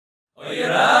So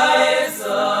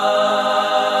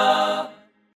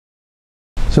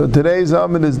today's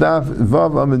amud is Daf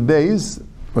Vav Amud Beis.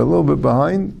 We're a little bit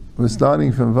behind. We're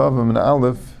starting from Vav Amud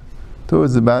Aleph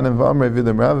towards the bottom of Amr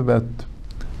Vidam Rav, about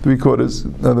 3/4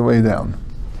 of the way down.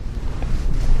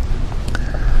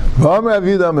 V'Amr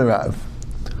Vidam Rav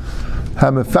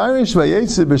HaMefarish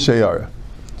Vayetze B'Sheyara.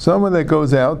 Someone that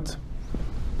goes out.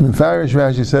 Mefarish,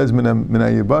 Rashi says, Min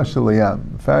HaYibash L'Yam.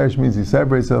 Mefarish means he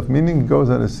separates himself, meaning he goes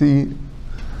on a sea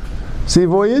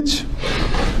voyage.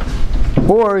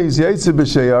 Or he's Yetze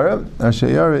B'Sheyara. A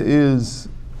Sheyara is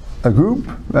a group,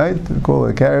 right? We call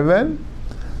it a caravan.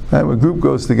 Right? When a group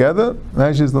goes together,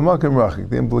 Rashi is L'Makom Rachik.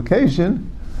 The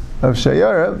implication of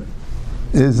Sheyara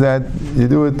is that you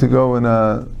do it to go in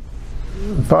a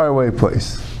faraway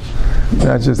place,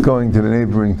 not just going to the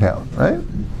neighboring town, right?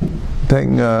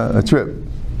 Taking a trip.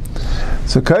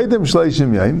 So Kaidem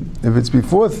Shleishim Yom, if it's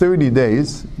before 30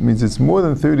 days, means it's more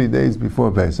than 30 days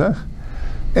before Pesach,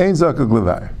 Ein Zakuk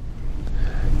Levar.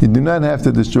 You do not have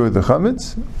to destroy the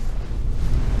chametz.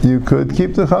 You could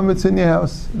keep the chametz in your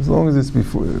house as long as it's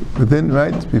before Purim,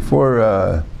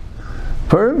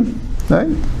 right?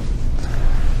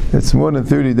 It's more than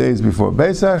 30 days before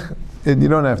Pesach. You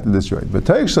don't have to destroy it. But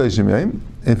Taich Shleishim Yom,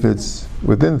 if it's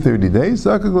within 30 days,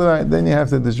 then you have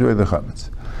to destroy the chametz.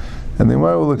 And the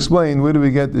Gemara will explain where do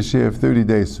we get the share of 30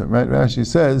 days from. Right? Rashi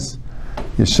says,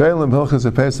 Yeshaylim Hilchas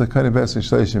HaPesach Kani Pesach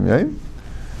Shleishim Yom.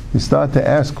 You start to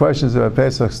ask questions about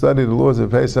Pesach, study the laws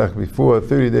of Pesach before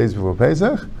 30 days before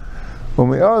Pesach. When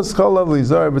we ask Cholav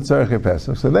Lizar B'Tzarech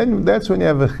Pesach, so then that's when you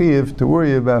have a chiyuv to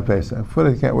worry about Pesach. Before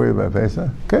you can't worry about Pesach,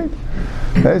 okay?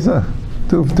 Pesach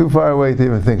too far away to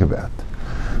even think about.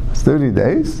 It's 30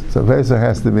 days, so Pesach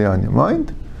has to be on your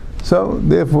mind. So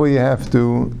therefore you have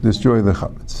to destroy the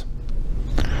chametz.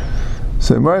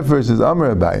 So Gemara first says Amar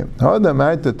Rabbi,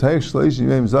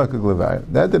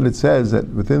 that it says that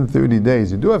within 30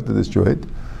 days you do have to destroy it.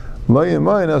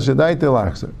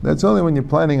 That's only when you're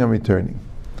planning on returning.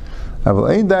 If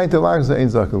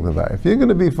you're going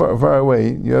to be far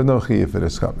away, you have no chiyuv for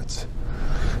this chametz.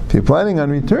 If you're planning on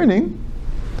returning,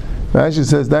 Rashi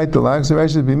says Rashi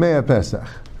says Bimei Pesach.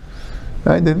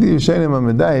 Right?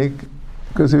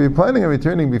 Because if you're planning on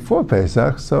returning before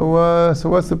Pesach, so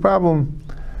what's the problem?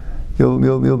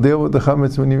 You'll deal with the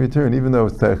chametz when you return, even though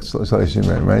it's Taich Shleishim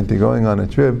Yom, right? You're going on a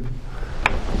trip,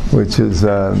 which is,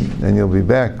 and you'll be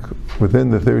back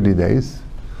within the 30 days.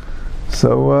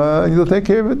 So you'll take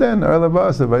care of it then. Right? But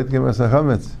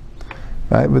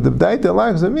the B'dai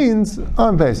Telachza means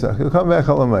on Pesach. You'll come back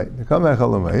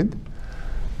Halamayid.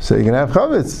 So you can have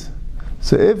chametz.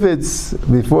 So if it's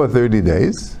before 30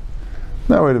 days,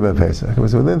 not worried about Pesach. If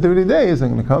it's within 30 days, I'm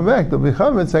going to come back. There'll be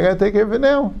chametz. I got to take care of it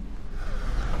now.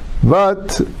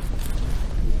 But if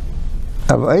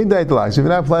you're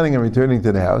not planning on returning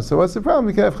to the house, so what's the problem?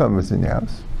 You can have chametz in your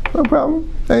house. No problem.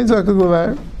 If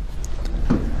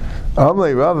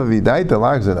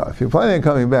you're planning on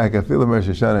coming back, I feel a Rosh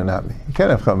Hashanah not me. You can't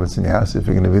have chametz in your house if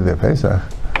you're going to be there Pesach.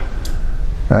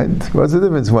 Right? What's the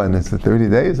difference when it's the 30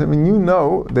 days? I mean, you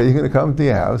know that you're going to come to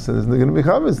your house and there's going to be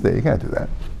chametz there. You can't do that.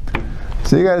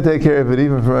 So you got to take care of it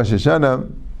even for Rosh Hashanah.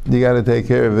 You got to take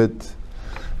care of it.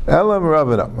 That's what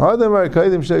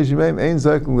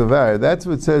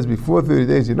it says before 30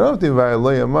 days. You don't have to invite it's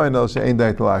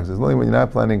only when you're not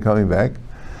planning on coming back.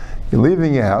 You're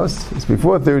leaving your house. It's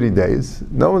before 30 days.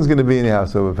 No one's going to be in your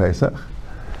house over Pesach.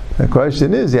 The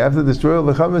question is, you have to destroy all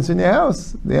the chametz in your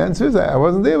house. The answer is, I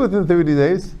wasn't there within 30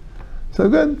 days. So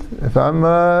good. If I'm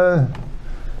a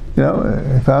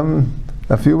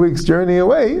few weeks journey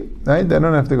away, right, I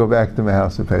don't have to go back to my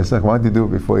house for Pesach. Why did you do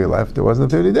it before you left? It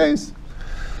wasn't 30 days.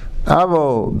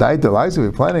 Avol daita likes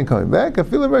we're planning on coming back. I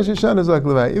feel like Rosh Hashanah is like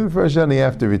Levi. Even for Rosh Hashanah, you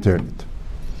have to return it.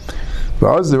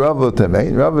 But the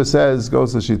Rabbi says,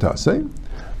 goes to Shitase.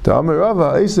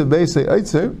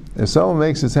 If someone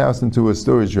makes his house into a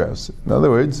storage house, in other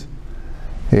words,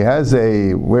 he has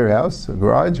a warehouse, a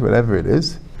garage, whatever it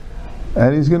is,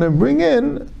 and he's going to bring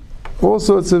in all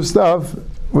sorts of stuff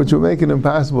which will make it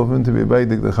impossible for him to be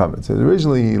baidik the chametz. So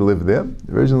originally he lived there.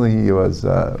 Originally he was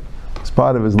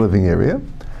part of his living area.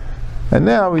 And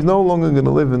now he's no longer going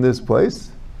to live in this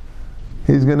place.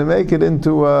 He's going to make it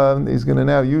into, he's going to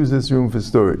now use this room for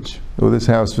storage, or this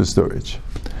house for storage.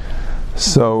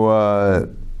 So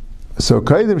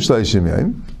Kaidim Shleishim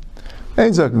Yom,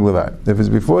 Ein Zakuk Levar. If it's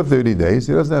before 30 days,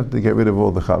 he doesn't have to get rid of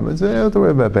all the chametz. He doesn't have to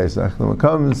worry about Pesach. When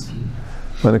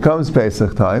it comes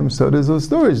Pesach time, so there's a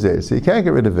storage there, so you can't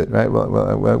get rid of it, right?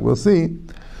 Well, we'll see.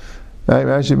 Right?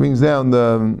 Rashi brings down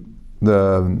the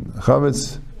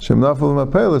chametz. If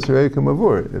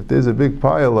there's a big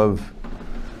pile of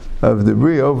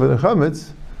debris over the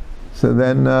chametz, so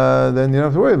then you don't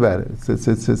have to worry about it.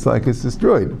 It's like it's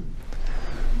destroyed.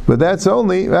 But that's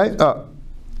only right.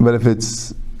 But if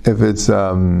it's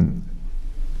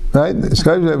right, what's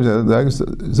that?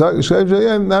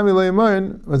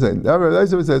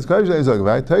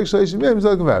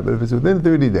 But if it's within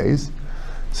 30 days,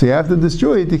 so you have to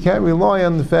destroy it. You can't rely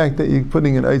on the fact that you're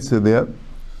putting an Eitzah there,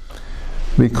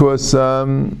 because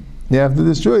you have to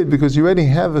destroy it because you already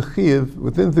have a chiyuv.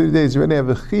 Within 30 days, you already have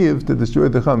a chiyuv to destroy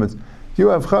the chametz. If you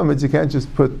have chametz, you can't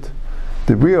just put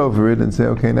debris over it and say,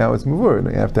 okay, now it's mavur.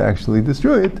 You have to actually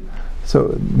destroy it.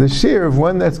 So the share of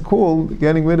one that's called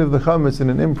getting rid of the chametz in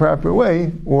an improper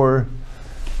way or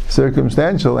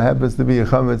circumstantial, happens to be a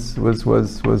chametz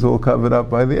was all covered up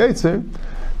by the Eitzer,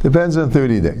 depends on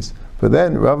 30 days. But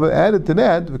then Rabbi added to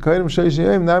that,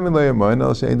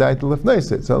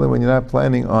 it's only when you're not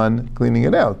planning on cleaning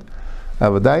it out.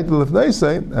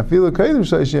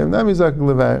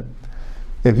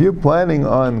 If you're planning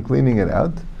on cleaning it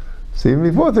out, so even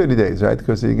before 30 days, right?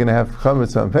 Because you're going to have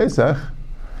chametz on Pesach,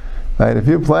 right? If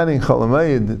you're planning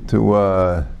cholamayid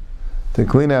to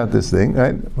clean out this thing,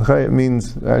 right? It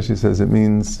means, Rashi says it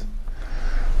means,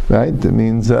 right? It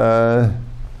means on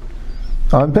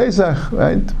Pesach,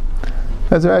 right?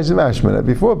 That's Rashi mashman.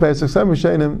 Before Pesach, some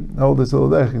Rishonim hold this a little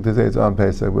dechik to say it's on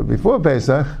Pesach, but before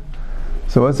Pesach,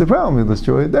 so what's the problem? You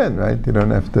destroy it then, right? You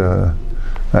don't have to.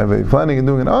 Right? But if you're planning on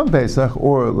doing it on Pesach,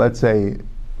 or let's say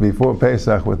before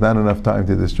Pesach with not enough time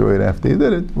to destroy it after you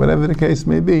did it, whatever the case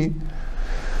may be,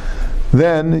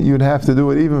 then you'd have to do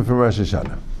it even for Rosh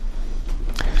Hashanah.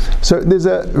 So there's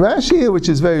a Rashi here which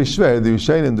is very shver. The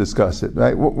Rishonim discuss it,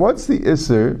 right? What's the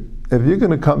Isser if you're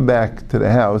going to come back to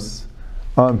the house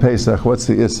on Pesach? What's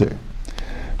the Isser?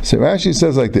 So Rashi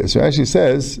says like this. Rashi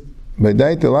says, when he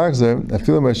returns on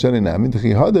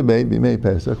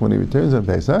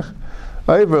Pesach,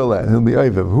 he'll be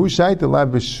over.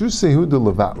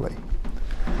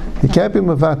 He can't be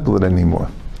mevatel it anymore.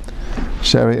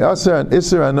 So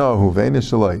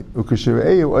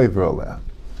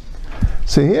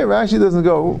here Rashi doesn't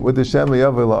go with the Shem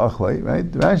Yavar La'achlei, right?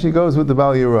 Rashi goes with the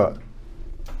Bal Yirah.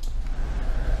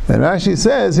 And Rashi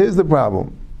says, here's the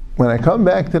problem. When I come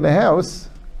back to the house,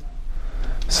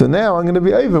 so now I'm going to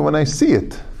be over when I see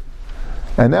it.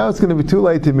 And now it's going to be too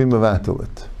late to be mevatel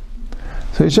it.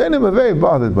 So Yishanim are very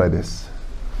bothered by this.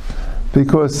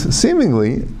 Because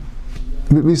seemingly,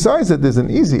 besides that there's an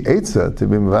easy eitzah to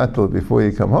be mevatel before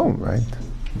you come home, right?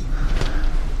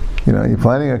 You know, you're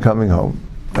planning on coming home,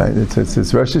 right? It's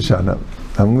Rosh Hashanah,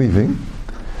 I'm leaving.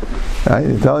 Right?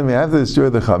 You're telling me I have to destroy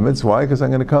the chametz. Why? Because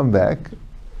I'm going to come back.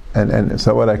 And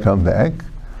so when I come back,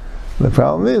 the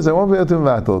problem is I won't be able to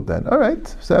mevatel it then.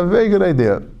 Alright, so I have a very good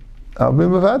idea. I'll be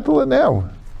mevatel it now.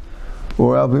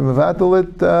 Or I'll be mevatel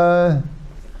it,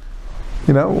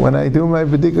 when I do my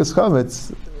bedikas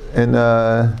chametz in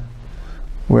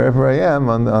wherever I am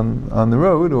on the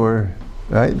road, or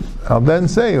right, I'll then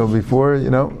say, or before,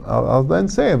 I'll then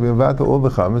say I'll be mevatel all the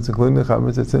chametz, including the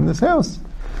chametz that's in this house.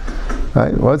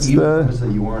 Right? What's the chametz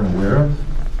that you weren't aware of?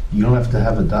 You don't have to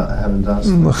have a das.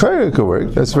 L'chayre could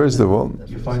work. That's first of all.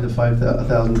 You find a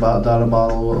 $5,000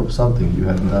 bottle of something you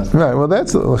haven't das. Right. Well,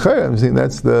 that's l'chayre. I'm saying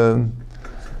that's the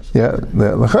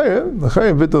l'chayre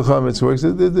bittul chametz works.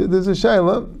 There's a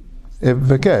shayla. If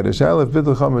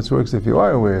bittul chametz works if you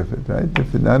are aware of it, right?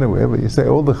 If you're not aware, but you say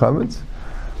all the chametz,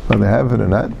 whether they have it or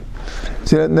not.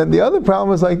 See, then the other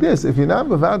problem is like this: if you're not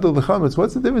mevatel the chametz,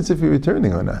 what's the difference if you're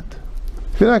returning or not?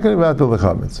 If you're not going to mevatel the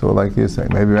chametz, or like you're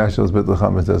saying, maybe Rashal's bittul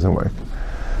chametz doesn't work.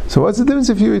 So what's the difference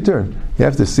if you return? You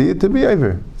have to see it to be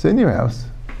over. It's in your house.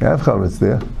 You have chametz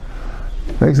there.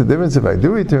 Makes a difference if I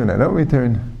do return, I don't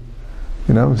return.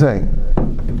 You know what I'm saying?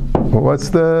 Well,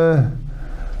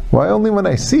 why only when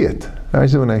I see it?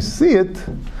 Actually, when I see it,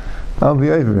 I'll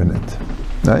be over in it.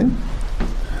 Right?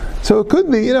 So it could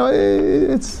be,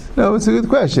 it's a good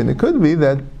question. It could be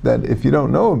that if you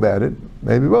don't know about it,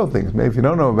 maybe both things. Maybe if you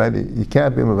don't know about it, you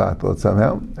can't be mevatel it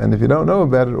somehow. And if you don't know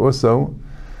about it also,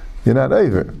 you're not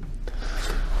over.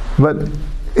 But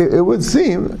it would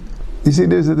seem, you see,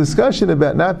 there's a discussion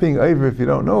about not being over if you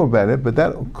don't know about it, but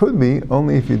that could be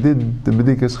only if you did the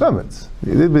bedikas chametz.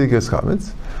 You did bedikas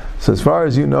chametz. So as far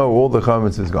as you know, all the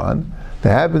chametz is gone.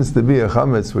 There happens to be a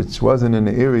chametz which wasn't in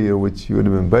the area which you would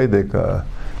have been beidik,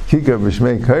 kika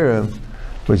b'shmei kaira,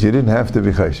 which you didn't have to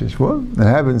be chayshish for. It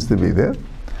happens to be there.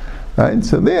 Right?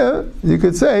 So there, you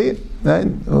could say, right,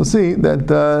 we'll see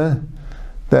that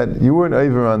you weren't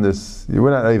over on this. You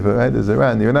were not over, right? There's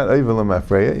around. You're not over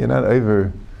l'mafreya. You're not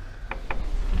over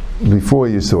before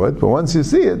you saw it. But once you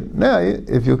see it, now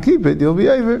if you'll keep it, you'll be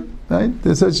over. Right?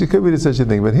 It could be such a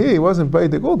thing. But here he wasn't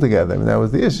beidik altogether. I mean, that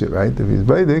was the issue, right? If he's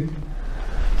beidik,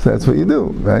 So that's what you do,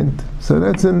 right? So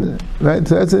that's an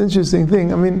interesting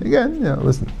thing. I mean, again,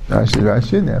 listen, Rashi,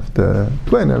 you have to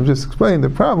explain. I'm just explaining the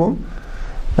problem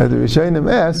that the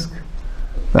Rishonim ask,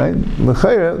 right?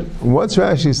 L'chayra, what's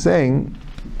Rashi saying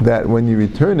that when you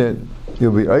return it,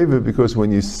 you'll be over, because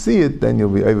when you see it, then you'll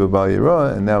be over bal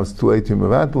yirah, and now it's too late to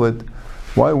mevatel it.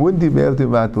 Why wouldn't you be able to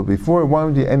mevatel before? Why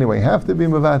would you anyway have to be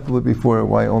mevatel it before?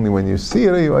 Why only when you see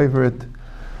it are you over it?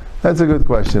 That's a good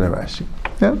question, Rashi.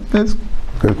 Yeah, that's a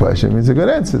good question. It means a good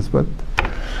answers. But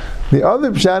the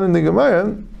other pshat in the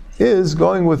Gemara is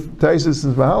going with Taisus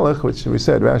and Mahalach, which we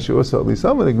said Rashi also at least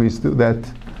someone agrees to, that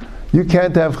you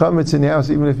can't have chametz in your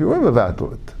house even if you were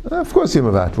mevatel it. Of course you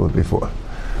mevatel it before.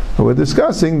 But we're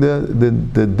discussing the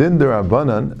din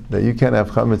derabanan that you can't have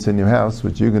chametz in your house,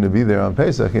 which you're going to be there on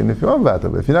Pesach, and if you're on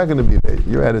mevatel, if you're not going to be there,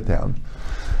 you're out of town.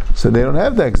 So they don't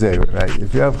have that gzeira, right?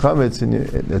 If you have chametz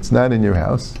it's not in your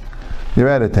house, you're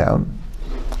out of town,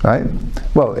 right?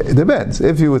 Well, it depends.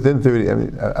 If you're within 30, I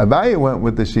mean, Abaye went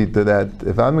with the shita that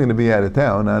if I'm going to be out of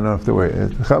town, I don't have to worry.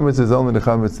 Chametz is only the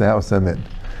chametz the house I'm in.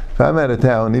 If I'm out of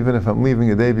town, even if I'm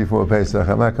leaving a day before Pesach,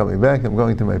 I'm not coming back. I'm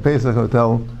going to my Pesach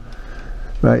hotel,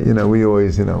 right? We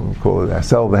always, call it,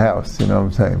 sell the house, what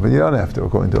I'm saying. But you don't have to,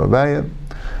 according to Abaye.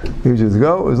 You just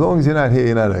go, as long as you're not here,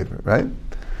 you're not over, right?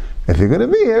 If you're going to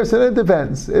be here, so that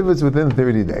depends. If it's within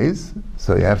 30 days,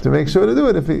 so you have to make sure to do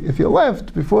it. If you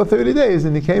left before 30 days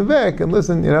and you came back and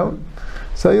listen,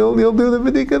 so you'll do the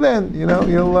B'dika then. You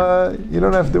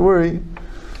don't have to worry.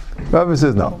 Rabbi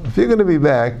says no. If you're going to be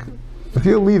back, if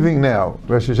you're leaving now,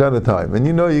 Rosh Hashanah time, and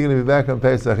you're going to be back on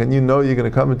Pesach, and you're going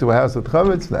to come into a house with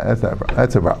chametz, that's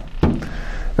a problem,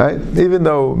 right? Even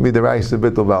though midaraisa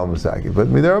bittul bal masagi, but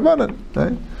midarabanan,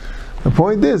 right? The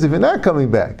point is, if you're not coming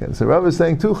back, and so Rabbi is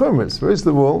saying two chumras. First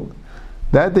of all,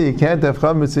 that day you can't have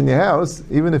chametz in your house,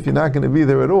 even if you're not going to be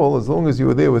there at all, as long as you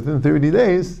were there within 30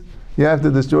 days, you have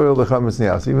to destroy all the chametz in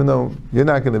your house, even though you're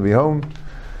not going to be home.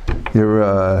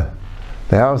 The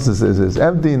house is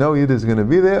empty, no yid is going to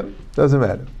be there, doesn't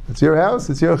matter. It's your house,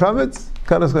 it's your chametz,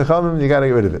 kanas chachamim, you got to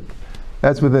get rid of it.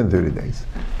 That's within 30 days.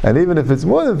 And even if it's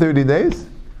more than 30 days,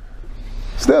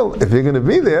 still, if you're going to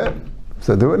be there,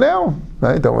 so do it now,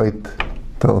 right? Don't wait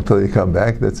till you come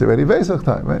back. That's already Pesach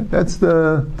time, right? That's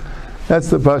the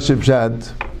Pashib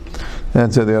Pshat.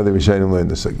 And so the other Rishonim learn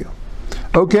the sugya.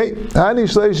 Okay,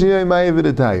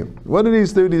 what are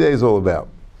these 30 days all about?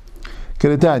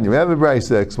 Kedetanya, we have a brayse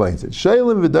that explains it.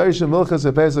 Sheilim v'darshim milchas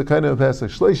ha'pesach kainu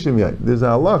ha'pesach shleishim yayim. There's a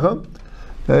halacha.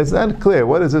 It's not clear.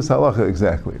 What is this halacha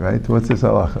exactly, right? What's this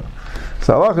halacha?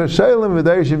 So halacha, sheilim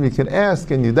v'darshim, you can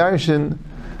ask and you darshan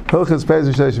Hilchas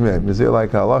Pesach Shleishim Yom. Is there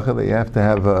like a halacha that you have to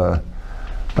have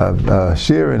a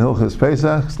shir in Hilchas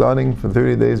Pesach, starting from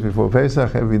 30 days before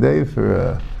Pesach, every day for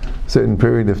a certain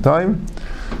period of time?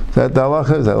 Is that the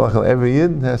halacha? Is that halacha every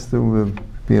yid has to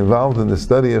be involved in the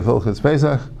study of Hilchas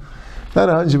Pesach? Not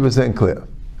 100% clear.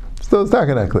 Still, it's not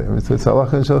clear. It's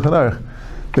halacha in Shulchan Aruch.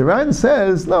 The Ran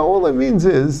says, no, all it means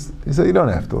is, he said, you don't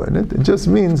have to learn it. It just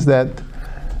means that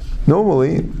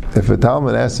normally, if a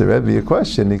Talmud asks a Rebbe a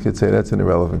question, he could say that's an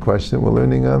irrelevant question. We're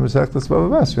learning Masechtas Bava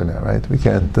Basra now, right? We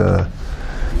can't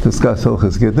discuss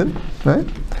Hilchas Gittin, right?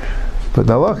 But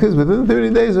the halach is within 30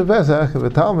 days of Pesach, if a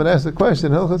Talmud asks a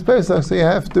question, Hilchas Pesach, so you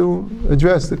have to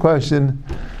address the question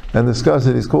and discuss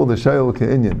it. It's called the Shayol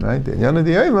Ke'inyan, right? The Yana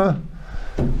D'Yoma,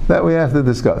 that we have to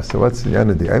discuss. So what's the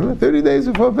Yana D'Yoma? 30 days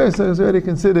before Pesach is already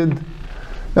considered,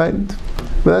 right?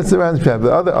 But that's the Ran's pshat.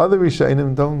 But other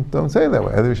Rishonim don't say that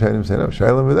way. Other Rishonim say no,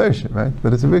 Shailim v'darshim, right?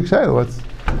 But it's a big Shail. What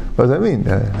does that mean?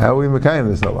 How are we Mekayim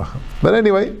this halacha? But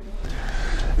anyway,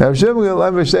 now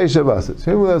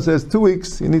Shmuel says 2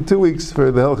 weeks. You need 2 weeks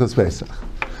for the Hilchas Pesach.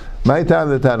 My time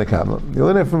the Tanakama. You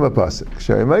learn it from a pasuk.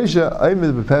 Shari Moshe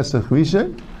Aimid b'Pesach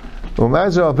Rishon,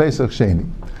 u'Mazar al Pesach Sheni.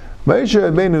 Moshe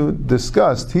Rabbeinu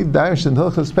discussed he darshan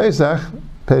Hilchas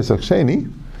Pesach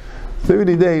Sheni,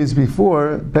 30 days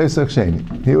before Pesach Sheni.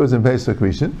 He was in Pesach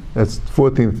Rishon, that's the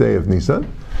 14th day of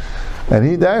Nisan. And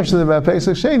he darshan about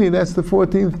Pesach Sheni, that's the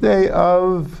 14th day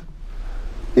of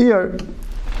Iyar.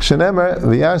 Shenemar,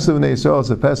 v'yasuv b'nei Yisrael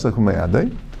ze Pesach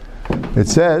u'meyadei. It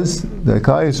says that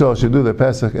Klal Yisrael should do the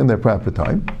Pesach in their proper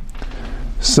time.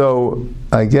 So,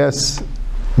 I guess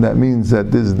that means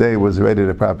that this day was ready at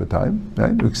a proper time.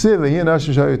 Right? And it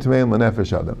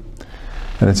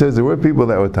says there were people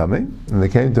that were tamei, and they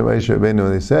came to Moshe Rabbeinu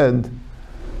and they said,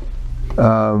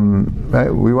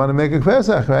 right, we want to make a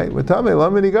Pesach, right? We're tamei, lo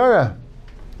minigara.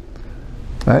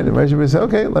 Right? And Moshe Rabbeinu said,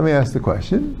 okay, let me ask the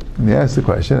question. And he asked the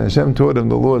question, and Hashem taught him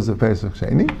the laws of Pesach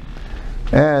Sheni,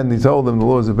 and he told them the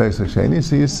laws of Pesach Sheni.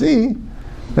 So you see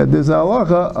that there's a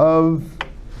halacha of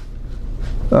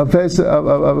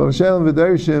Shalom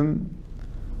V'Darshim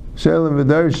Shelim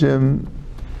v'darshim,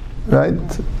 right?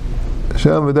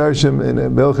 Shelim v'darshim in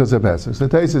Bilchas HaPesach. So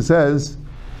Taisa says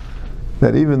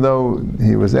that even though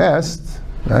he was asked,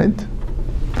 right?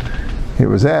 He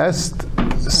was asked,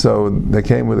 so they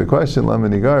came with a question, Lama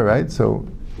Nigar, right? So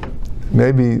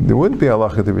maybe there wouldn't be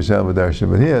halacha to be Shelim v'darshim,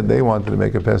 but here they wanted to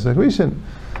make a Pesach Rishon,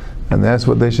 and that's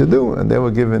what they should do, and they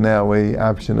were given now a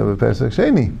option of a Pesach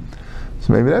Sheni.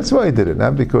 So maybe that's why he did it,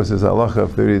 not because there's a halacha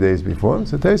of 30 days before.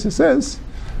 So Taisa says,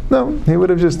 no, he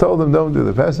would have just told them, don't do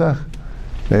the Pesach.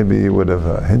 Maybe he would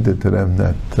have hinted to them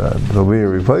that there'll be a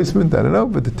replacement, I don't know,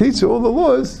 but to teach all the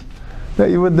laws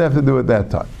that you wouldn't have to do at that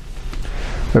time.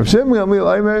 Well,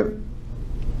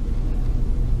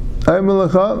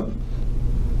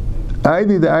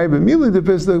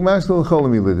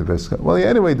 you're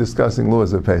anyway discussing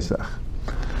laws of Pesach.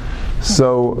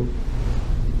 So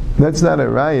that's not a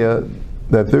raya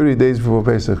that 30 days before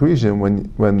Pesach Rishon,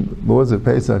 when laws of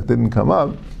Pesach didn't come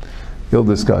up, he'll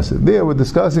discuss it. There, we're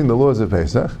discussing the laws of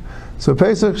Pesach. So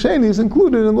Pesach Sheni is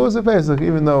included in laws of Pesach,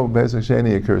 even though Pesach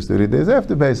Sheni occurs 30 days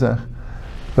after Pesach.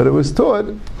 But it was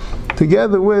taught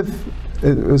together with,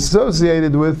 it was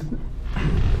associated with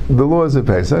the laws of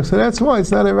Pesach. So that's why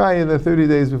it's not a raya that 30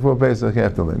 days before Pesach you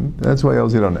have to learn. That's why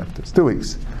else you don't have to. It's 2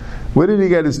 weeks. Where did he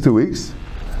get his 2 weeks?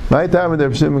 My time with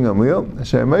Reb Shimon Gamliel,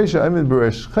 Moshe Amid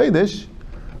Beresh Chedesh,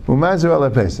 Umazir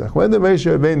ala Pesach. When did Moshe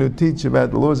Rabbeinu teach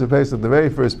about the laws of Pesach, the very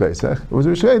first Pesach? It was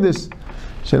Rosh Chodesh.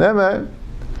 Shenemar,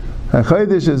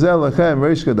 HaChodesh Ezel Lachem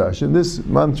Rosh Chodashim. This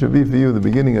month should be for you the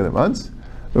beginning of the months.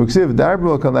 Uksiv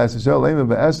Darbro Kalas Yisrael Lema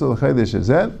Be'esel Chodesh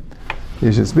Ezel.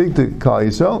 You should speak to Klal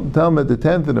Yisrael. Tell them at the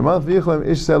 10th of the month, V'yichlem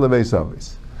Ish Sela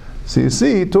Beisavis. So you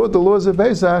see, he taught the laws of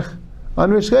Pesach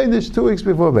on Rosh Chodesh 2 weeks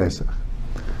before Pesach.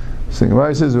 So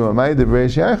Gemara says,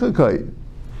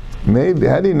 maybe,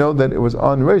 how do you know that it was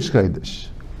on Rosh Chodesh?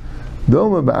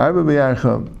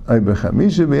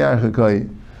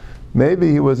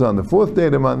 Maybe he was on the 4th day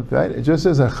of the month, right? It just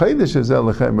says, Chodesh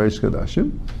Ezel Lechem Rosh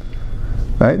Chodashim.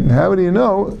 Right? And how do you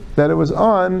know that it was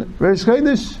on Rosh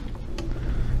Chodesh?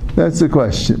 That's the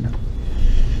question.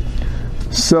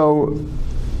 So,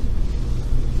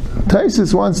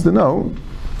 Taisus wants to know,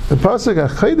 the pasuk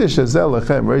Chodesh Ezel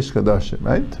Lechem Rosh Chodashim,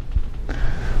 right?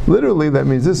 Literally, that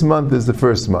means this month is the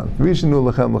first month.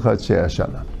 Rishonu Lechem L'chad Shei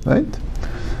Hashana, right?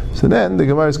 So then the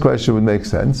Gemara's question would make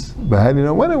sense. But how do you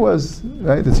know when it was?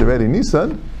 Right? It's already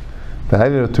Nisan. But how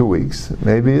do you know 2 weeks?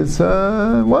 Maybe it's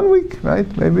 1 week, right?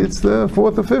 Maybe it's the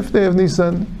 4th or 5th day of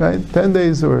Nisan, right? 10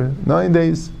 days or 9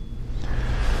 days.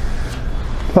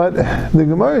 But the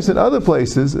Gemara in other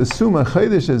places assume a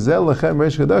Chodesh Ezel Lechem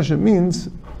Rosh Chodashim means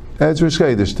it's Rosh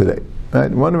Chodesh today,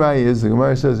 right? One raya is the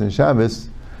Gemara says in Shabbos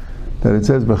that it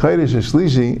says B'Chodesh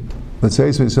HaShlishi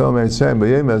L'Tzeis Mitzvah Me'etzayim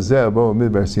B'Yom Hazeh Bo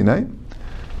Midbar Sinai,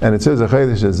 and it says a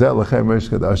Chodesh Ezel Lechem Rosh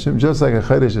Chodashim, just like a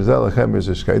Chodesh Ezel Lechem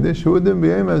Rosh Chodesh. Who would then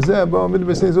B'Yom Hazeh Bo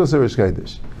Midbar Sinai is also Rosh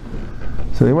Chodesh.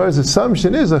 So the Gemara's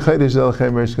assumption is a Chodesh Ezel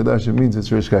Lechem Rosh Chodashim means it's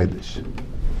Rosh Chodesh.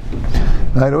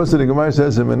 And also the Gemara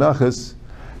says in Menachos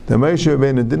that Moshe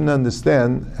Rabbeinu didn't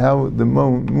understand how the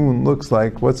moon looks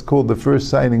like, what's called the first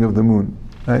sighting of the moon.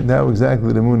 Right? How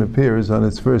exactly the moon appears on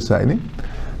its first sighting.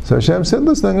 So Hashem said,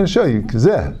 listen, I'm going to show you. I'm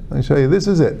going to show you, this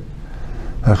is it.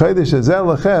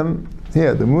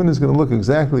 Here, the moon is going to look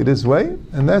exactly this way,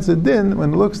 and that's a din.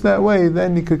 When it looks that way,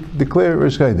 then you could declare it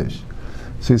Rosh Chodesh.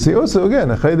 So you see also again,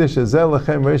 Chodesh Ezel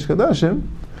Lechem Rosh Chodashim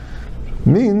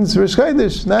means Rosh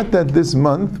Chodesh, not that this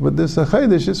month, but this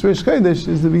Chodesh, this Rosh Chodesh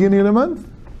is the beginning of the month.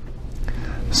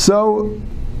 So,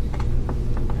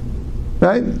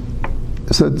 right?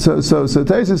 So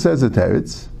Taisa says at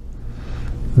Teretz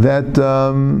that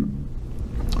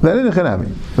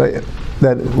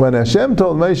that when Hashem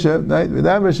told Moshe, right,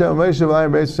 that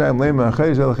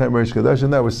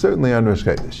was certainly on Rosh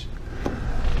Chodesh.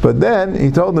 But then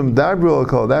he told them,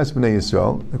 Dabru al das b'nei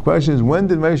Yisrael. The question is, when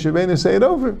did Moshe Rabbeinu say it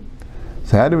over?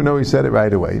 So how do we know he said it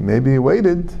right away? Maybe he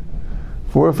waited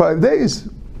 4 or 5 days.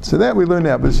 So that we learn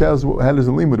now. But how does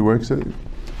the limud work? So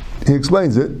he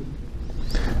explains it.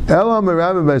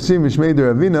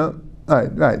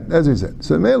 Right, as we said.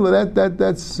 So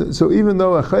that's so even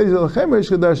though a Chodesh Lechem Rosh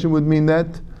Chodashim would mean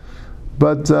that,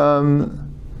 but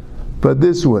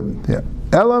this wouldn't. Yeah.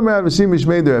 Elam Ravasim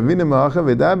Mishmeder Avina Ma'acha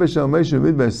V'Daber Shel Moshe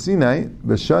Midbar Sinai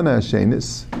B'Shana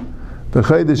Hashenis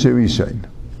B'Chodesh Rishon.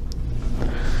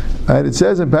 Right, it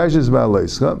says in Parshas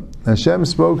Ba'aleischa, Hashem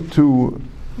spoke to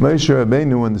Moshe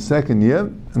Rabbeinu in the 2nd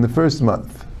year, in the 1st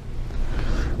month.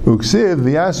 Uksiv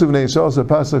V'Yasuv Bnei Yisrael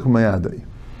Pasach Mayadai.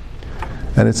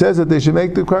 And it says that they should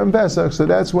make the Korban Pesach, so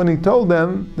that's when he told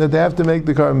them that they have to make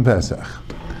the Korban Pesach.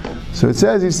 So it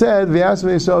says, he said, V'Yasuv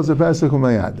Bnei Yisrael Pasach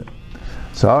Mayadai.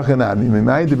 So how do we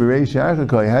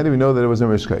know that it was a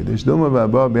Rosh Chodesh?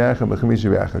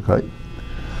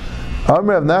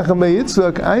 Amr Rav Nachman ben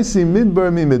Yitzchak, I see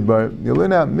midbar mi midbar. You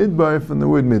learn out midbar from the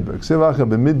word midbar. Ksiv acha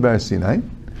b'midbar Sinai.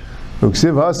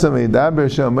 Uksiv hasam eidaber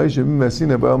shal Moshe b'midbar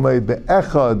Sinai b'almaid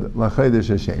be'echad l'chodesh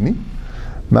hasheni.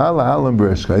 Ma'al ha'alam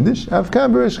b'Rosh Chodesh.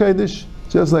 Avkam b'Rosh Chodesh.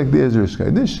 Just like there's Rosh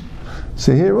Chodesh.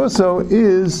 So here also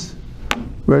is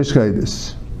Rosh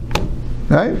Chodesh.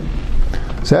 Right?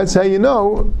 So that's how you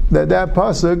know that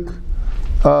pasuk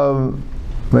of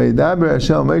Vaydaber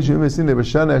Hashem Moshe b'midbar Sinai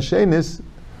b'shana hashenis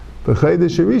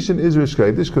B'chodesh Rishon is Rosh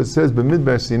Chodesh because it says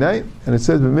B'midbar Sinai, and it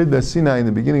says B'midbar Sinai in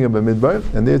the beginning of B'midbar,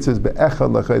 and there it says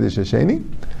Be'echad l'chodesh hasheni.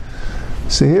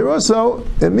 So here also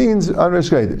it means on Rosh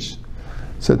Chodesh.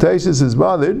 So Taishas is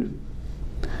bothered.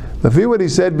 If you what he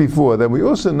said before, that we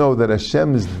also know that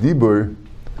Hashem's dibur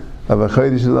of a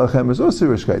Chodesh L'Lachem is also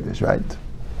Rosh Chodesh, right?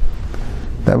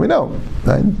 That we know,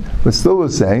 right? But still we're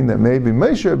saying that maybe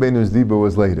Moshe Rabbeinu's dibur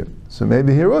was later. So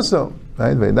maybe here also,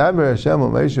 right? V'daber Hashem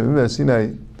Moshe B'midbar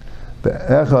Sinai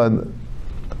Be'echad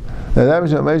V'daber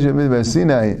Hashem Moshe B'midbar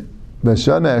Sinai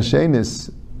B'shana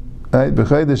Hashenis, right?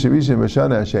 B'chodesh Rishon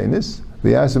B'shana Hashenis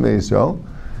V'yasem Yisrael.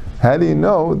 How do you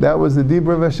know that was the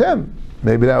dibur of Hashem?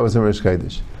 Maybe that was in Rosh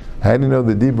Chodesh. How do you know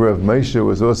the dibur of Moshe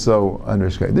was also on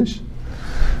Rosh Chodesh?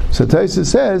 So Taisa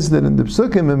says that in the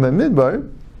Psukim in Bamidbar,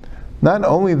 not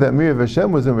only that Mir of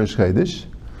Hashem was in Rosh Chodesh,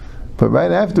 but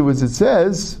right afterwards it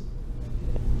says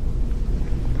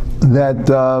that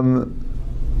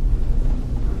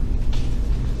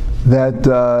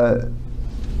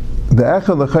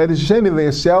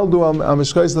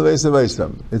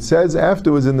it says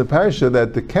afterwards in the parasha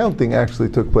that the counting actually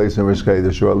took place in Rosh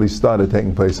Chodesh, or at least started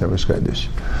taking place in Rosh Chodesh.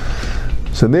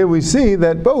 So there we see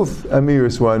that both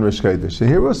Amiris were in Rosh Chodesh. So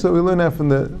here also we learn out from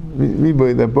the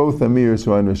Rabbi that both Amiris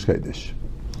were in Rosh Chodesh.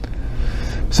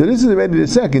 So this is already the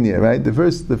second year, right? The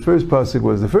first pasuk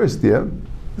was the first year,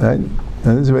 right? And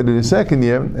this is already the second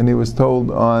year, and he was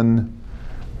told on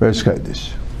Rosh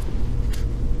Chodesh.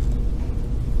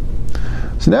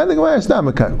 So now the Gemara asked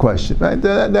a question, right?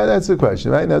 That's the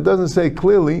question, right? Now it doesn't say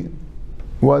clearly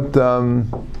what the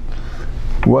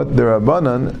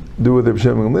Rabbanan do with the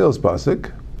B'Shem Gamliel's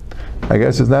pasuk. I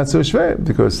guess it's not so schwer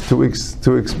because two weeks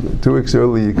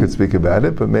early you could speak about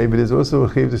it, but maybe there's also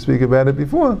a chiv to speak about it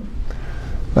before,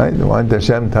 right? Why didn't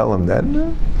Hashem tell him that?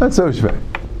 No, not so schwer,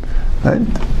 right?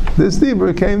 This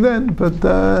Dibur came then, but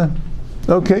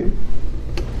okay.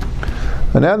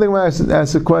 And now the Gemara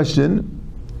asks a question.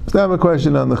 Let's have a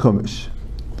question on the Chumash.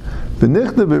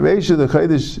 V'nichtav b'reisha the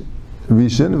Chodesh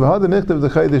Rishon, v'hada nichtav the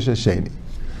Chodesh Hasheni.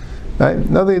 Right?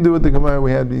 Nothing to do with the Gemara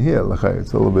we had here.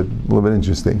 It's a little bit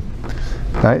interesting.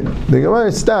 Right? The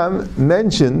Gemara Stam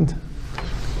mentioned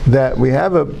that we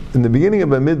have in the beginning of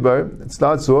Bamidbar, it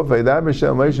starts off Vaydaber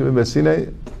Shel Moshe B'midbar Sinai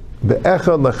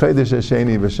Be'echad l'Chodesh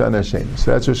Hasheni B'shana Hasheni.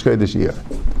 So that's Rosh Chodesh year.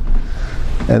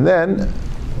 And then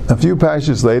a few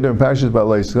parashas later, in Parashas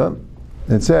Ba'Leischa,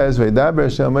 it says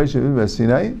Vaydaber Shel Moshe B'midbar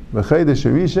Sinai B'chodesh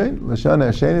Rishon L'shana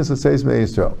Hasheni L'seis B'nei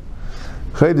Yisrael.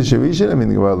 Chodesh Rishon, I mean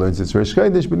the Gemara learns it's Rosh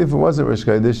Chodesh, but if it wasn't Rosh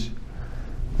Chodesh,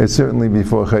 it's certainly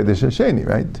before Chodesh Hasheni,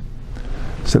 right?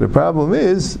 So the problem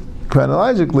is,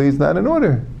 chronologically, it's not in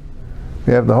order.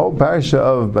 We have the whole parasha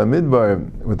of Bamidbar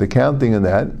with the counting and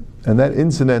that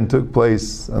incident took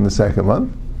place on the second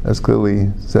month, as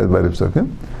clearly said by the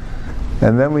Psukim.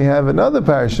 And then we have another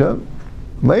parasha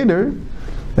later,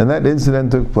 and that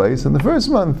incident took place in the first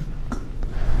month.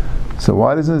 So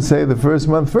why doesn't it say the first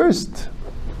month first?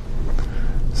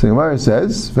 So Gemara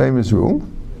says, famous rule.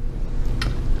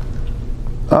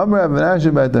 This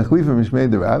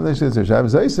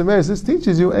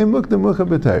teaches you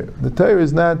the Torah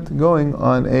is not going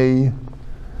on a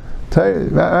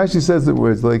Torah. Actually says the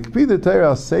words like the Torah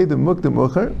I'll say the mukta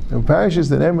muchar and parashas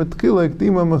the name Kila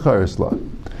Kdima Mucharisla.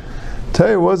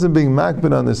 Torah wasn't being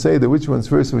makbid on the Seder, which one's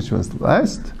first, which one's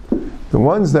last. The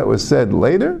ones that were said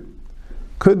later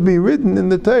could be written in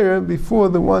the Torah before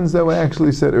the ones that were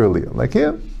actually said earlier. Like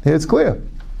here it's clear.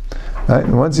 Right?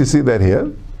 And once you see that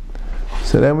here,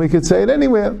 so then we could say it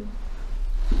anywhere.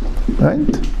 Right?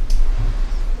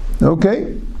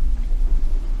 Okay.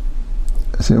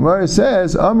 So Gemara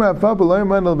says, Amra Papa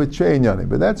Loyman will betray inyanim.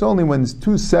 But that's only when it's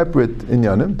two separate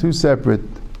inyanim, two separate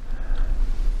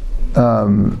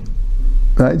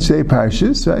right, say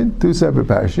parashas, right? Two separate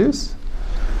parashas.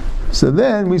 So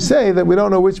then we say that we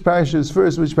don't know which parasha is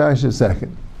first, which parasha is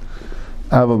second.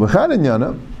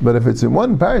 But if it's in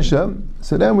one parasha,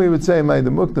 so then we would say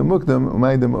then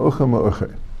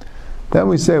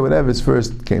we say whatever's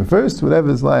first came first,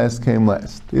 whatever's last came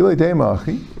last. If you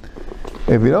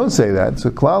don't say that, so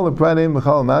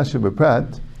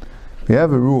we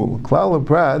have a rule. Klal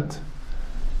Prat,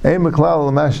 Ein Meklal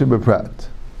L'Mashe B'Prat.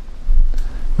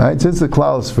 Right? Since the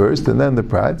klal is first and then the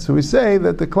prat, so we say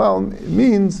that the klal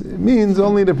means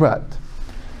only the prat.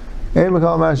 Ein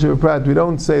Meklal L'Mashe B'Prat. We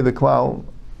don't say the klal.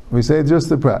 We say just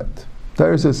the prat.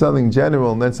 Torah says something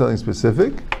general and then something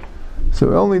specific. So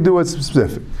we only do what's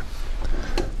specific.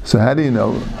 So how do you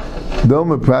know?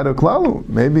 Doma prat or klalu.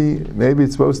 Maybe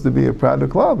it's supposed to be a prat or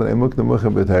klal, but Ein Mukta Mucha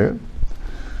B'Torah.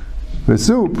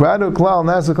 V'su prat or klal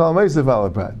nasa klal meisef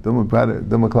ala prat. Doma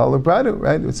klal or prat.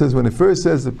 Right? It says when it first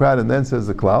says the prat and then says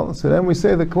the klal. So then we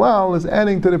say the klal is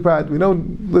adding to the prat. We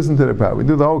don't listen to the prat. We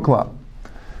do the whole klal.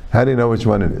 How do you know which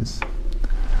one it is?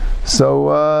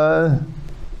 So.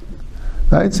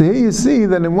 Right, so here you see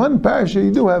that in one parasha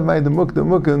you do have Ma'id Mukta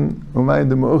Mukan or Ma'id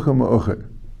Ma'ucha Ma'ucher.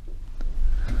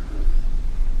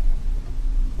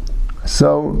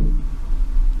 So,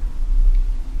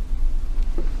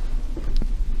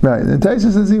 right, and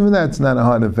Taisa says even that's not a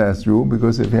hard and fast rule,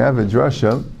 because if you have a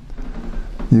drasha,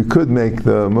 you could make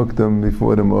the Muktam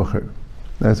before the Ma'ucher.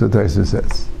 That's what Taisa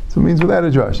says. So it means without a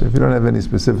drasha, if you don't have any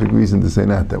specific reason to say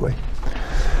not that way.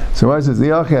 So it says,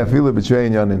 Li'achi afila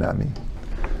b'trein yaninami.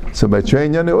 So by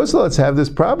train Yana also, let's have this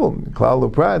problem. Klal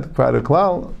Prat, Prat or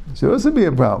Klal, should also be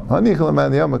a problem. If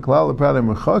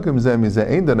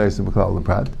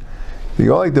you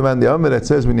go like the Man Yama that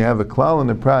says when you have a Klal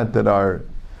and a Prat that are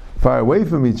far away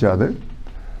from each other,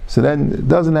 so then it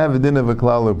doesn't have a din of a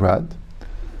Klal or Prat.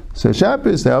 So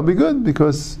Shabbos, that'll be good,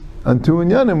 because on two in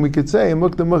Yanim we could say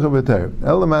Mukta Mucha B'Torah.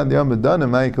 Elaman Yama Danim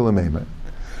Ma'ikal Amema.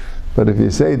 But if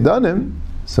you say Danim,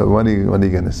 so what are you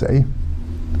going to say?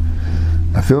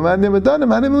 It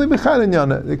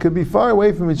could be far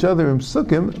away from each other in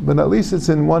Psukim, but at least it's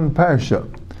in one parsha.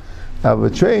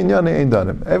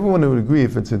 Everyone would agree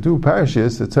if it's in two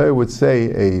parashas, the Torah would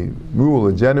say a rule,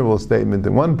 a general statement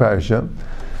in one parsha,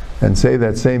 and say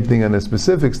that same thing in a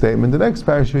specific statement. The next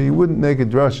parsha, you wouldn't make a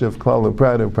drasha of klal or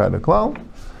prat or klal.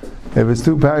 If it's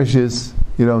two parashas,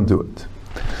 you don't do it.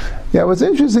 Yeah, what's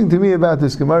interesting to me about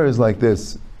this Gemara is like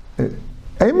this.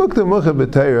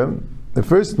 The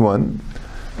first one,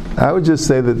 I would just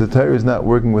say that the Torah is not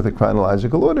working with a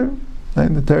chronological order.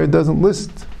 Right? The Torah doesn't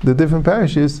list the different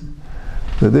parashas,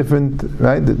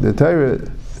 the Torah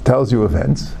tells you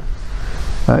events.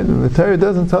 Right? And the Torah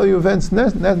doesn't tell you events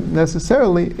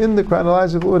necessarily in the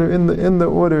chronological order, in the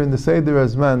order, in the Seder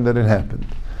Azman that it happened.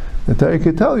 The Torah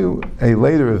could tell you a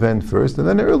later event first and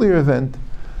then an earlier event.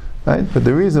 Right? But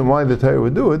the reason why the Torah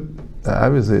would do it,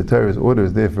 obviously the Torah's order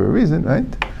is there for a reason, right?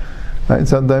 Right?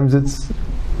 Sometimes it's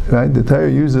right. The Torah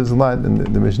uses a lot, and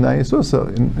the Mishnah is also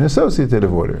in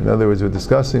associative order. In other words, we're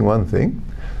discussing one thing,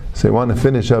 so we want to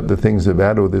finish up the things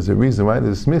about it. There's a reason why.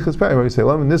 There's smichas parashas. We say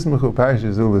Lam nismuchu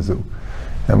parashas ulazu,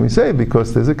 and we say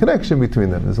because there's a connection between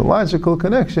them. There's a logical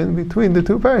connection between the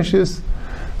two parashas,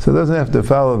 so it doesn't have to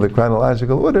follow the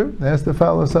chronological order. It has to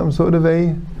follow some sort of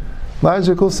a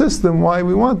logical system. Why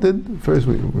we wanted first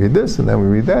we read this, and then we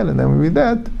read that, and then we read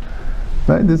that.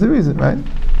 Right? There's a reason, right?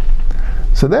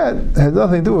 So that has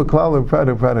nothing to do with klal or prat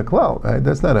or klal, right?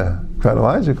 That's not a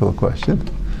chronological question,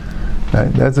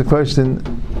 right? That's a question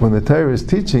when the Torah is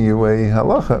teaching you a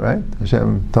halacha, right?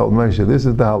 Hashem told Moshe, this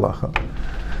is the halacha.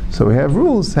 So we have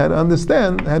rules how to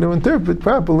understand, how to interpret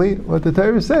properly what the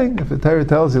Torah is saying. If the Torah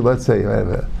tells you, let's say you have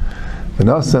a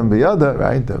v'nasa and b'yada,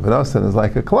 right? The v'nasa is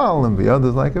like a klal and b'yada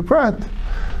is like a prat.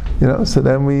 So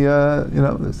then we,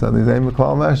 there's something named a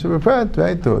klal masher prat,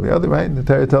 right? Or the other, right? The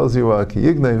Torah tells you, ki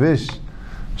yignai vish,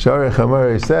 Sharech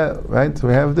Hamar says, right? So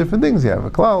we have different things. You have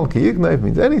a klal, ki yignai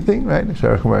means anything, right?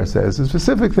 Sharech Hamar says a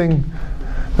specific thing.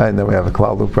 Right? And then we have a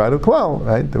klal, prat, klal,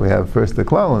 right? Then we have first a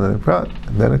klal and then a prat,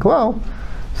 and then a klal.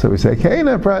 So we say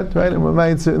keina prat, right? And we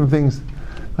might certain things.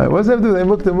 Right? What does that have to do with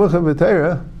Mukta Mucha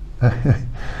B'Torah?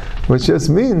 Which just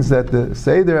means that the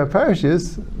Seder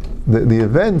HaParashas, the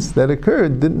events that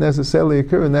occurred didn't necessarily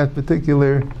occur in that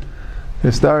particular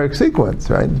historic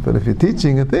sequence, right? But if you're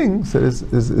teaching a thing, so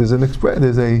there's an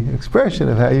expression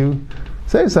of how you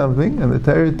say something, and the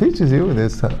Torah teaches you,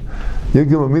 there's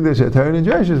Yigdal Midah She'Torah and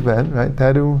Drash's ban, right?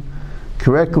 How to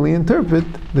correctly interpret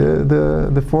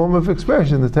the form of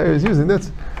expression the Torah is using.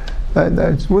 I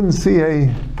just wouldn't see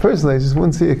personally I just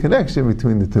wouldn't see a connection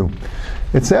between the two.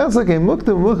 It sounds like a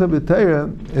Mukta Mucha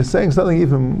B'Torah is saying something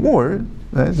even more,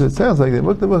 right? So it sounds like the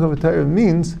Mukta Mucha B'Torah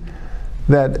means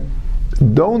that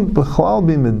don't b'chlal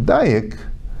be medayik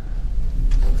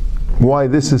why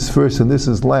this is first and this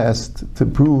is last to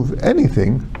prove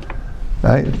anything,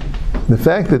 right? The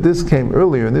fact that this came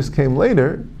earlier and this came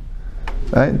later,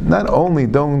 right? Not only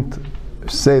don't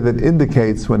say that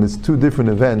indicates when it's two different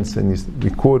events and you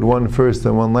record one first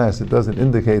and one last, it doesn't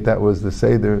indicate that was the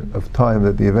Seder of time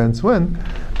that the events went,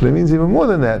 but it means even more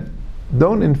than that.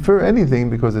 Don't infer anything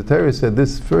because the Torah said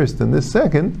this first and this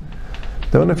second.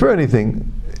 Don't infer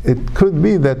anything. It could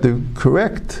be that the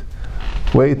correct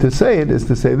way to say it is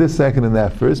to say this second and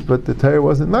that first, but the Torah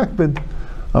wasn't makbid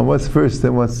on what's first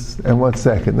and what's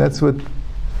second. That's what,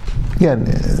 again,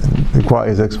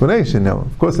 requires explanation. Now,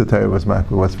 of course, the Torah was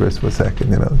makbid what's first, what's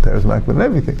second. The Torah was makbid on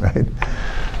everything, right?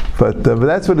 But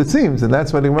that's what it seems, and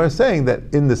that's what the Gemara is saying, that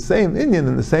in the same inyan,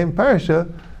 in the same parasha,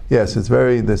 yes, it's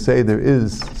to say there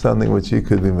is something which you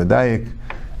could be medayik.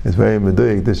 It's very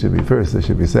medayik. This should be first, this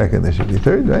should be second, this should be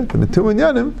third, right? But the two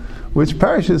inyanim, which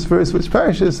parasha is first, which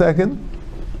parasha is second,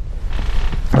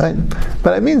 right?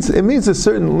 But it means a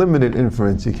certain limited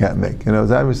inference you can't make.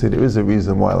 Obviously there is a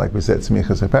reason why, like we said,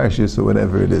 smichas or parashas or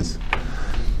whatever it is.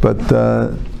 But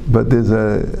there's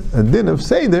a din of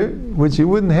seder which you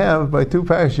wouldn't have by two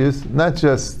parashas, not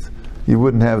just you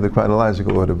wouldn't have the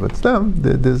chronological order, but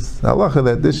there's halacha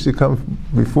that this should come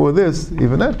before this,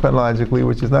 even not chronologically,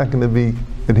 which is not going to be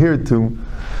adhered to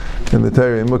in the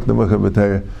Torah, in Mukna Mukha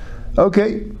B'Torah.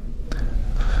 Okay,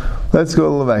 let's go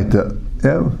to Levaita.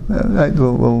 Yeah, right,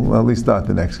 we'll at least start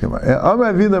the next Gemara.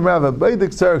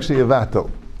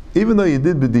 Even though you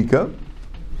did B'dika,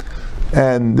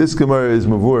 and this Gemara is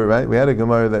Mavur, right? We had a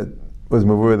Gemara that was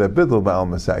Mavur that Bittul Ba'al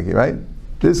Masagi, right?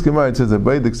 This Gemara, it says a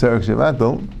Beidik Tzarech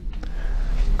Shevatel,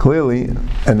 clearly,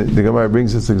 and the Gemara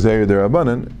brings us Xer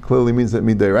Derabanan, clearly means that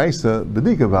Midiraisa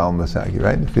B'dika Ba'al Masagi,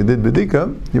 right? If you did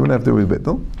B'dika, you wouldn't have to do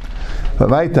Bittul.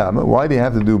 Why do you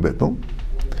have to do Bittul?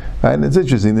 Right? And it's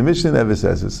interesting, the Mishnah never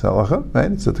says it's halacha,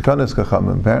 right? It's a Takanas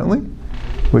Chachamim, apparently,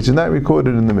 which is not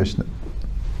recorded in the Mishnah.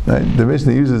 Right? The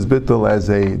Mishnah uses bittul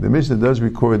the Mishnah does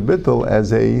record bittul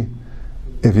as if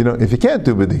you can't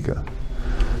do bedika.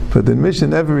 But the Mishnah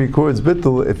never records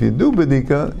bittul. If you do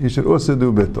bedika, you should also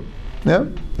do bittul. Yeah?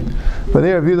 But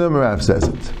here Rabbi Marav says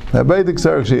it.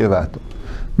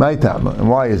 And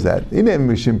why is that?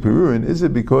 Is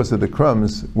it because of the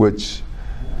crumbs, which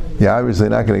you're obviously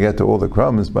not going to get to all the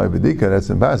crumbs by bedika, that's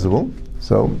impossible.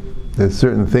 So there's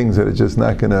certain things that are just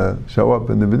not going to show up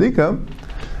in the bedika.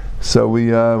 So we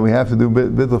have to do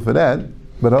bittul for that,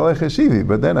 but halach hashivi,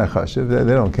 but they're not chashiv, they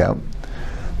don't count.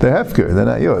 They're hefker, they're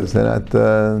not yours, they're not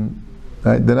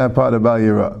part of Bal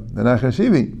Yirah, they're not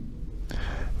chashivi.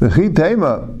 The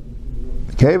chitema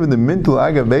cave in the mintul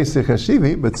agav beisich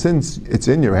hashivi, but since it's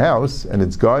in your house and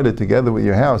it's guarded together with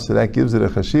your house, so that gives it a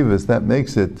chashivas, that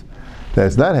makes it that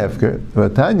it's not hefker.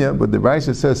 But Tanya, but the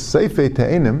Brisa says seifei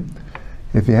te'inim,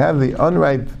 if you have the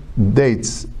unripe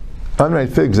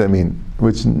figs,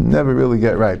 which never really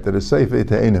get ripe, that is seifei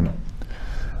te'inim.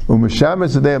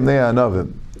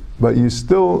 But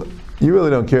you really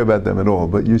don't care about them at all,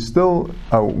 but you still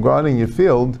are guarding your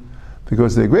field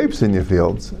because there are grapes in your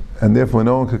fields, and therefore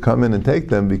no one could come in and take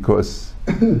them because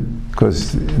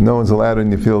no one's allowed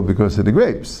in your field because of the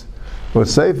grapes. Or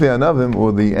seifei anavim,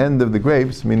 or the end of the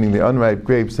grapes, meaning the unripe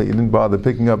grapes that you didn't bother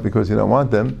picking up because you don't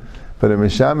want them, but you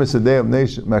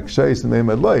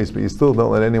still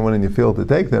don't let anyone in your field to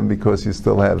take them because you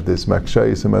still have this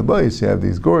makshayis and madlois, you have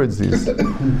these gourds, these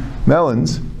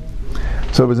melons.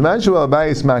 So if the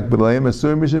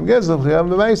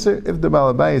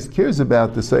Balabayis cares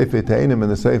about the seifei te'inim and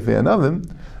the seifei anavim,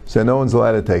 so no one's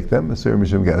allowed to take them, and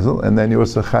then you're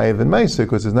also chayiv and meiser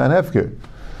because it's not hefker.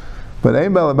 But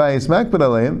if the Balabayis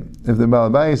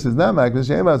is not makbid,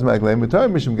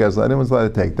 anyone's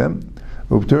allowed to take them.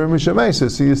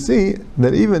 So you see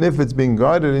that even if it's being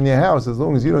guarded in your house, as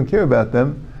long as you don't care about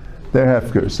them, they're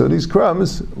hefker. So these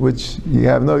crumbs, which you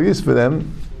have no use for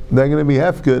them, they're going to be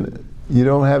hefker. You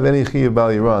don't have any chiyuv bal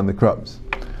yirah on the crumbs.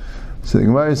 So the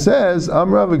Gemara says,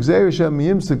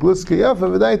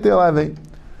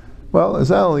 well, it's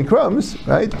not only crumbs,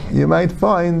 right? You might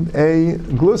find a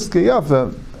gluske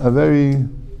yafa, a very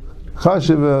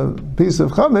chashiv piece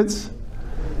of chametz,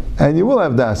 and you will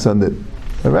have das on it.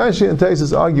 And Rashi and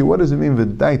Taisus argue, what does it mean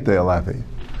v'daitei alavi?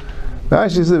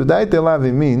 Rashi says v'daitei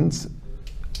alavi means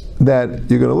that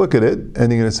you're going to look at it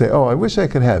and you're going to say, oh, I wish I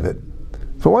could have it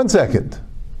for 1 second,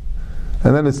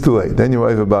 and then it's too late. Then you're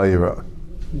over bal yirah.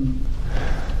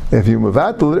 If you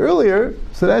mevatel it earlier,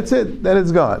 so that's it. Then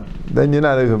it's gone. Then you're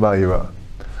not over bal yirah.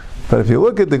 But if you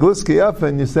look at the gluske yafa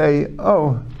and you say,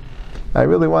 oh, I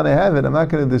really want to have it, I'm not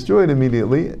going to destroy it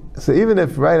immediately. So even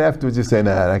if right afterwards you say,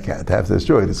 nah, I can't, I have to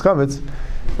destroy it, it's chametz,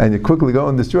 and you quickly go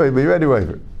and destroy it, but you're ready to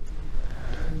waver.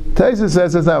 Taisus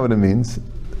says that's not what it means.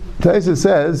 Taisus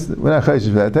says, we're not chayshish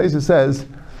for that, Taisus says,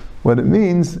 what it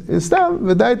means is stam,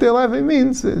 v'daitei alavi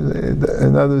means,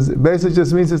 in other words, it basically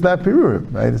just means it's not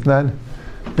pirurim, right? It's not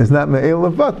it's not me'el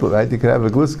of batal, right? You could have a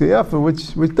gluska yafa,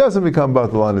 which doesn't become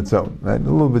batal on its own, right? A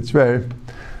little bit schwer.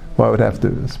 Well, I would have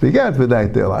to speak out with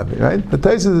that, right? But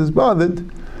Taisus is bothered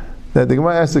that the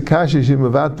Gemara asked the kasha she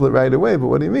mevatel it right away. But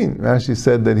what do you mean? Rashi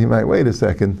said that he might wait a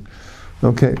second.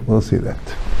 Okay, we'll see that.